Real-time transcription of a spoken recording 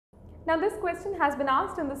Now this question has been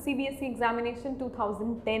asked in the CBSE examination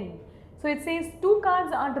 2010. So it says 2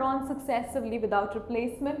 cards are drawn successively without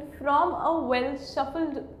replacement from a well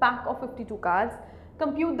shuffled pack of 52 cards.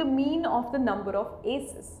 Compute the mean of the number of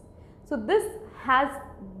aces. So this has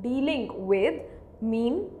dealing with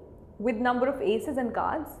mean, with number of aces and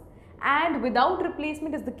cards, and without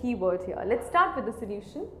replacement is the key word here. Let's start with the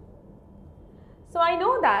solution. So I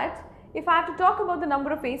know that if I have to talk about the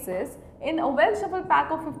number of aces, in a well shuffled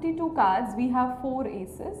pack of 52 cards, we have 4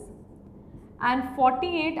 aces and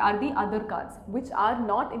 48 are the other cards which are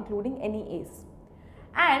not including any ace.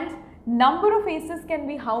 And number of aces can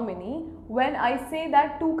be how many when I say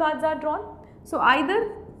that 2 cards are drawn? So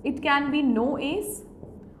either it can be no ace,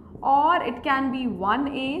 or it can be 1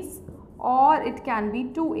 ace, or it can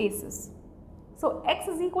be 2 aces. So x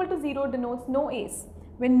is equal to 0 denotes no ace.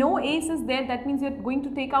 When no ace is there, that means you are going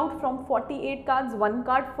to take out from 48 cards 1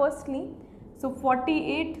 card firstly. So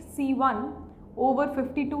 48 C1 over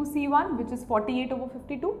 52 C1, which is 48 over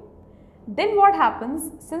 52. Then what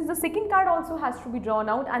happens, since the second card also has to be drawn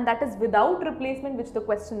out and that is without replacement, which the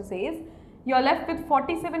question says, you are left with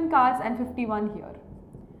 47 cards and 51 here.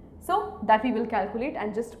 So that we will calculate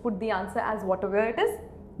and just put the answer as whatever it is.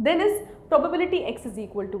 Then is probability x is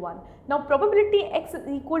equal to 1. Now probability x is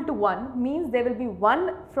equal to 1 means there will be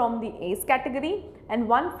 1 from the ace category and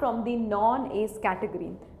 1 from the non-ace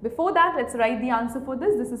category. Before that, let's write the answer for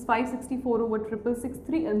this. This is 564 over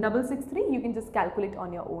 663. You can just calculate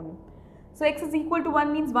on your own. So x is equal to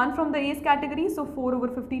 1 means 1 from the ace category, so 4 over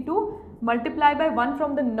 52 multiply by 1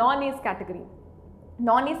 from the non-ace category.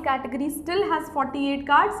 Non-ace category still has 48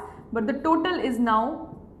 cards, but the total is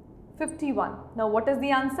now 51. Now what is the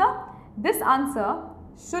answer? This answer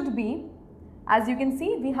should be, as you can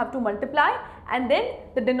see, we have to multiply and then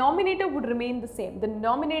the denominator would remain the same. The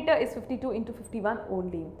denominator is 52 into 51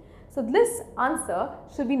 only. So this answer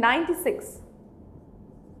should be 96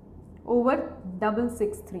 over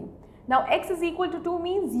 663. Now x is equal to 2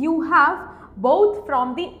 means you have both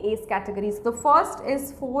from the ace categories. The first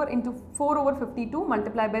is 4 over 52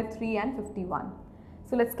 multiplied by 3 and 51.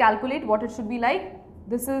 So let's calculate what it should be like.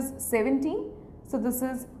 This is 17. So this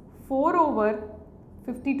is 4 over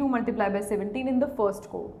 52 multiplied by 17 in the first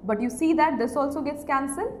go. But you see that this also gets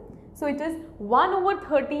cancelled. So it is 1 over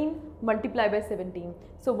 13 multiplied by 17.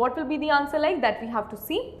 So what will be the answer like that we have to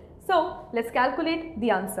see. So let's calculate the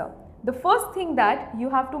answer. The first thing that you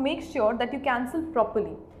have to make sure that you cancel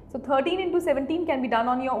properly. So 13 into 17 can be done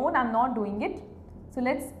on your own. I am not doing it. So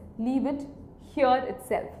let's leave it here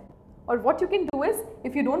itself. Or what you can do is,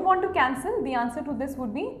 if you don't want to cancel, the answer to this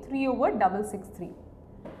would be 3 over 663.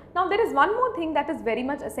 Now there is one more thing that is very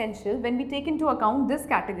much essential when we take into account this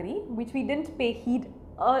category, which we didn't pay heed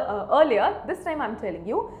earlier. This time I am telling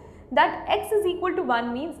you that x is equal to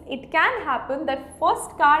 1 means it can happen that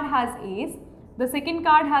first card has ace, the second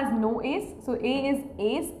card has no ace, so A is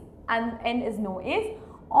ace and N is no ace,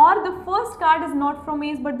 or the first card is not from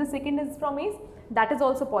ace but the second is from ace. That is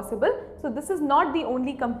also possible. So this is not the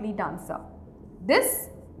only complete answer. This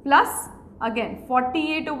plus again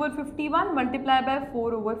 48 over 51 multiplied by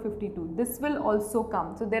 4 over 52. This will also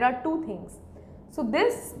come. So there are two things. So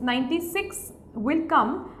this 96 will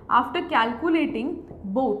come after calculating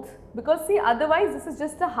both, because see, otherwise this is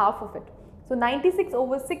just a half of it. So 96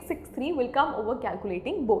 over 663 will come over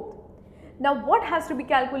calculating both. Now what has to be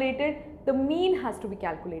calculated? The mean has to be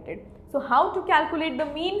calculated. So how to calculate the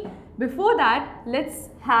mean? Before that, let's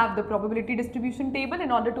have the probability distribution table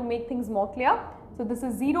in order to make things more clear. So this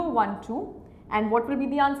is 0, 1, 2, and what will be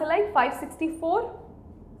the answer like? 564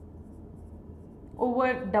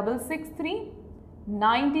 over 663,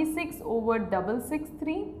 96 over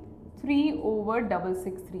 663, 3 over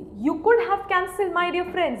 663. You could have cancelled, my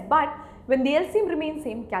dear friends, but when the LCM remains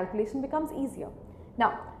same, calculation becomes easier.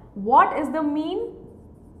 Now, what is the mean?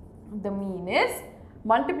 The mean is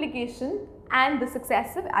multiplication and the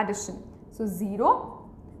successive addition. So 0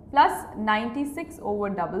 plus 96 over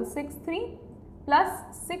 663 plus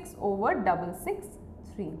 6 over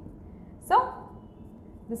 663. So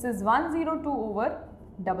this is 102 over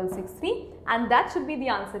 663 and that should be the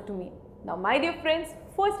answer to me. Now my dear friends,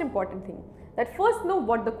 first important thing, that first know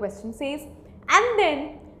what the question says, and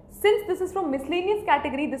then since this is from miscellaneous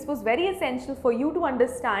category, this was very essential for you to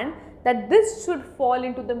understand that this should fall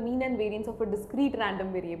into the mean and variance of a discrete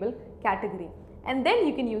random variable category, and then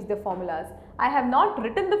you can use the formulas. I have not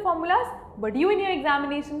written the formulas, but you in your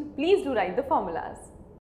examination, please do write the formulas.